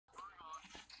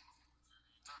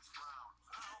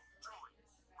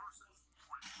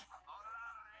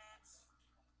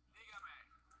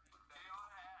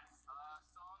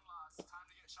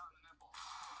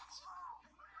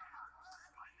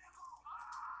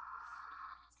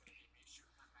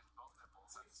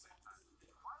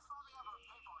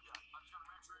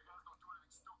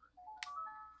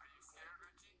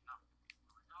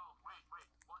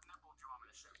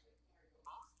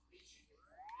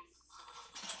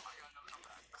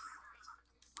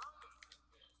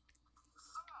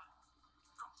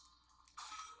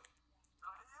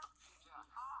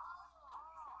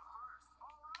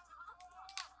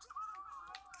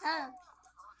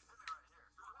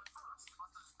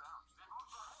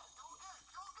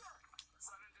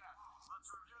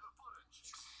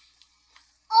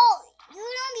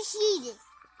this.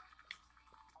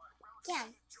 Cam,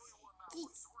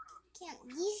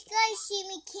 these guys see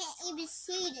me can't even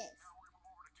see this.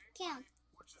 Cam,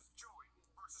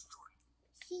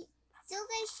 see, those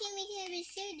guys see me can't even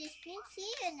see this. Can't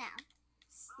see it now.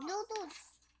 No, don't.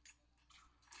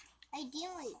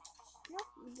 Ideally, no,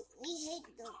 we hate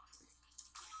those.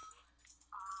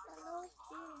 Hello,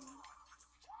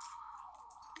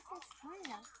 that's fun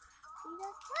now.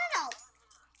 That's fun now.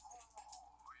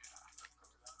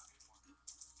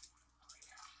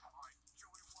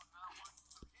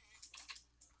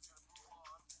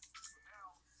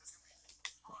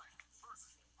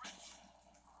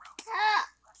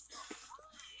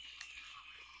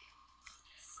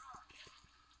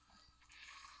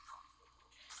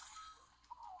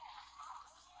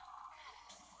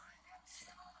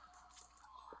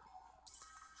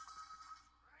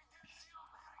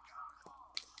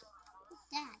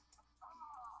 That.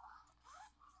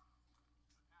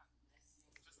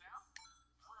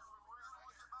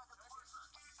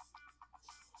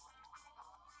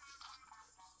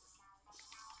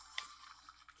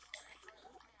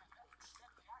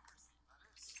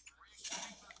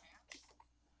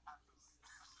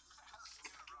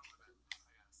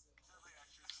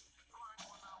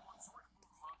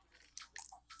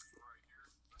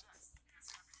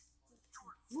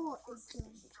 What is good?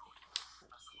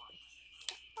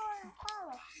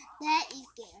 That is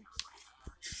good.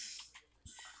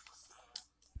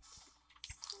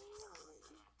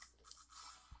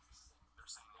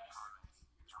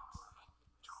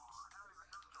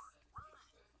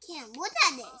 Kim, what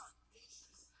that is?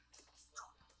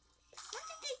 What did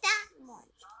you take that one?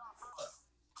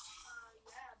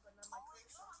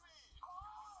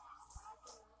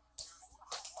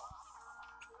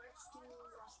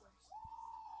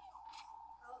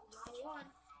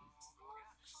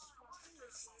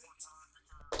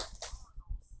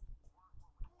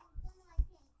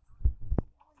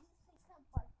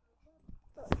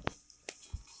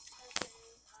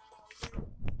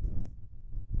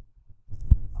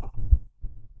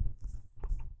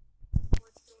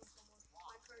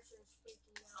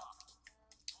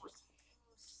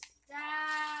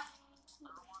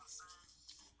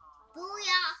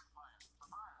 Booyah!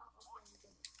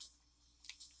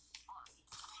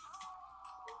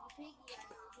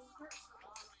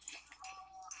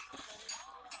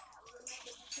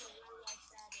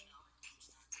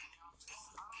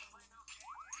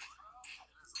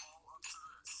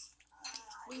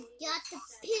 We got the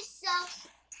pizza.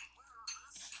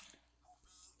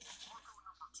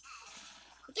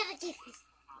 We gotta take this.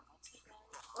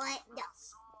 What? No.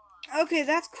 Okay,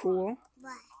 that's cool.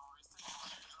 What?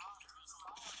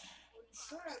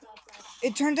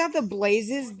 It turns out the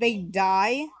blazes, they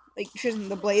die. Like,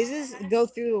 the blazes go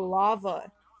through the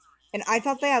lava. And I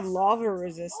thought they had lava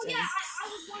resistance. Oh, yeah, I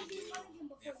was wondering him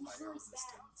before. He's really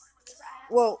bad.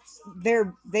 Well,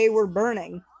 they were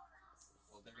burning.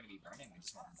 Well, they're gonna be burning. I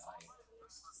just want to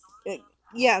die.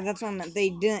 Yeah, that's what I meant. They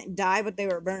didn't die, but they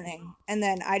were burning. And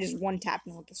then I just one-tapped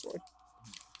them with the sword.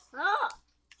 Ah!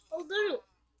 Oh, little.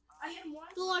 I hit him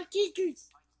once. There are teachers.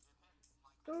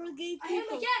 There are gay people. I hit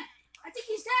him again. I think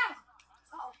he's down.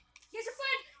 Uh-oh. He has a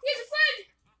friend. He has a friend.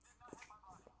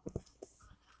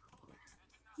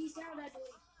 He's down, I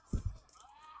believe.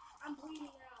 I'm bleeding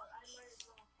out. I might as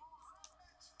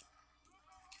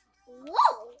well.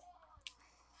 Whoa!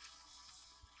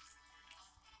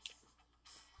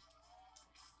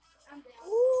 I'm down.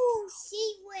 Ooh,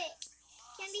 secret.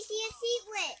 Can we see a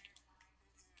secret?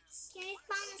 Can we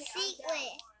find a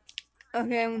secret?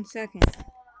 Okay, 1 second. I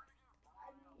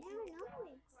don't know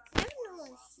it. I don't know a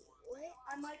secret.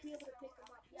 I might be able to pick him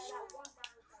up. Yeah, that one guy.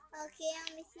 Okay,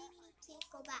 let me see if we can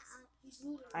go back up.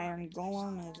 I am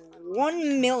going with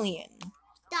 $1 million.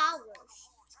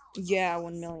 Yeah,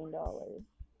 $1 million.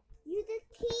 You the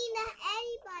king of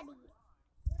everybody.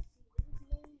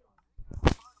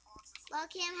 Well,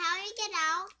 Kim, how do you get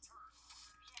out?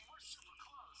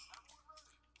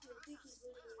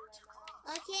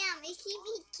 Oh, Kim, if we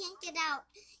can't get out.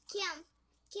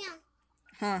 Kim.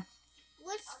 Huh.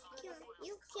 What's Kim?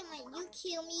 You kill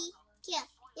me. Kim,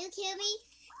 you kill me.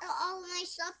 All my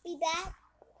stuff be back.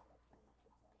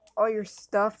 All your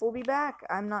stuff will be back?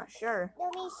 I'm not sure.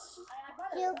 Let me see.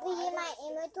 You'll be in my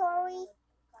inventory.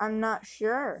 I'm not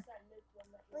sure.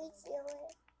 Wait till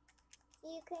it.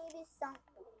 You can do something.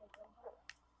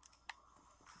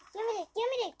 Give me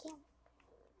it, Kim.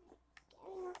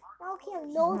 No,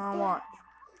 Kim, no, Now Kim. watch.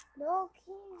 No,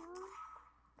 Kim.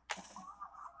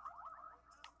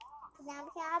 Now,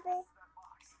 Kim.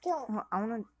 Kim, Oh, I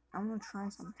wanna try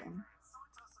something.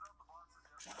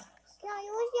 Kim,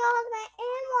 you use all my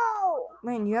ammo.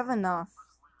 Man, you have enough.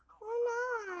 Oh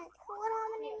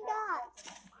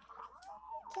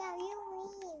Yeah, you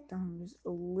mean. Done just a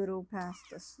little past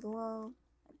the slow.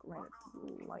 Like right at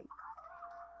the light.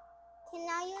 Okay,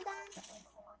 now you're done?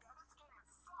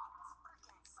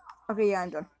 Okay, yeah, I'm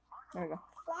done. There we go.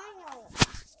 Finally.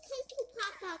 Can you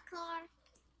pop a car?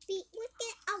 We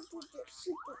get out of the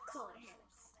supercar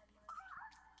house.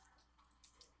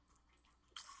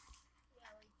 Yeah,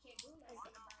 well, you can't do anything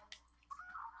about it.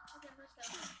 Okay, let's go.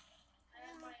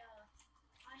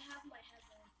 I have my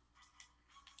headband.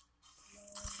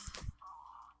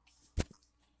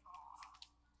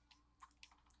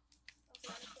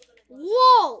 Okay, I'm still gonna go.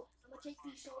 Whoa! I'm gonna take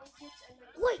these sewing kits and then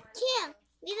Wait, Kim!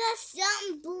 We just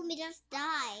something, boom, we just die.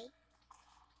 I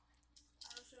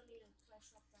also need to flesh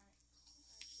up that.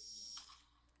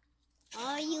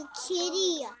 Are you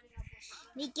kidding?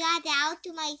 We got out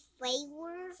to my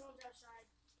favor. Someone's outside.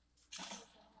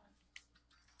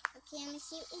 Okay, I'm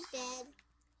shoot in bed.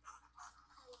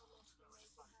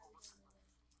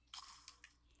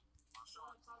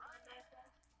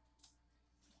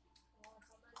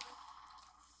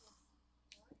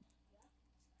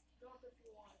 Drop if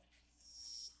you want it.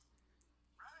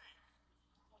 Okay.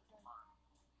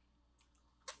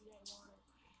 You didn't want it.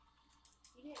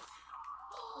 He didn't.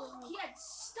 He had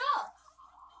stuff!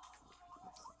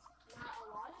 Not a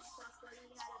lot of stuff, but he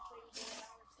had a pretty good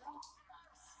amount of stuff.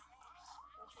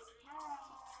 That's what he had.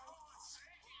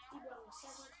 He brought me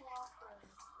 7 o'clock for him.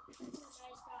 He's a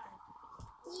nice guy.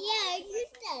 Yeah, you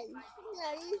said. We can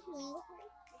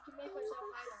make ourselves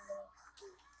hide on it.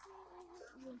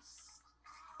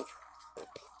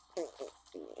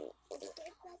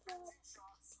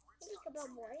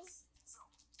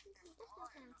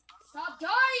 Stop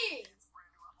dying!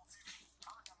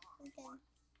 Okay.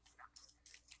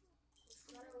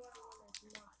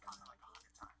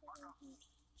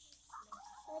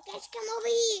 Oh, guys, come over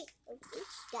here. Oh,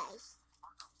 these guys.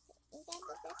 Is that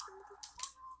the best one?